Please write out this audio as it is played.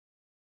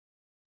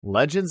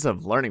Legends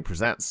of Learning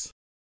presents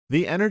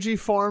The Energy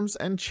Forms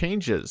and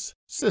Changes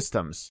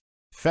Systems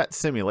PhET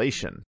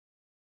Simulation.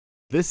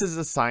 This is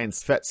a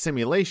science PhET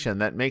simulation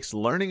that makes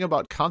learning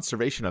about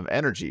conservation of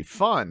energy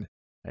fun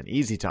and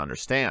easy to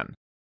understand.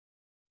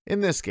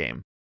 In this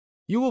game,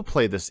 you will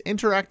play this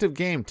interactive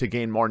game to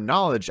gain more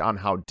knowledge on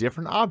how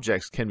different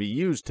objects can be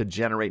used to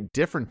generate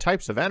different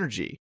types of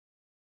energy.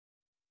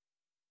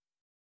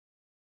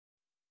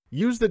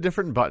 Use the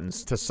different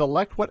buttons to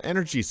select what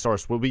energy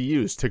source will be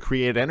used to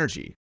create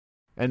energy,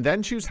 and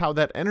then choose how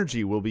that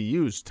energy will be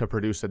used to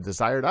produce a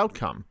desired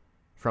outcome,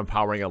 from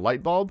powering a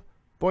light bulb,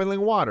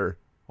 boiling water,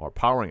 or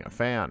powering a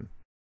fan.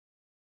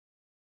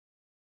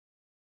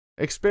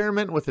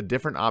 Experiment with the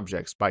different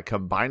objects by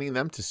combining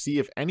them to see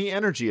if any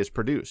energy is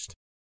produced.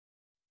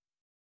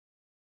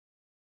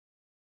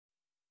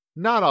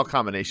 Not all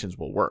combinations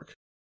will work,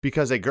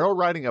 because a girl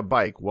riding a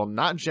bike will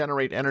not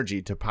generate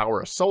energy to power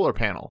a solar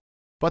panel,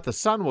 but the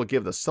sun will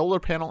give the solar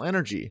panel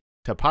energy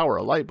to power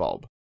a light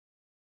bulb.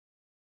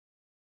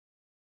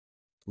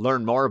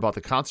 Learn more about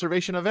the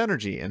conservation of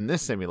energy in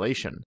this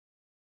simulation.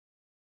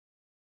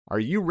 Are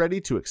you ready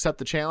to accept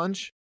the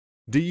challenge?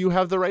 Do you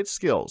have the right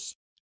skills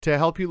to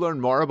help you learn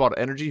more about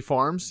energy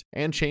forms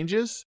and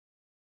changes?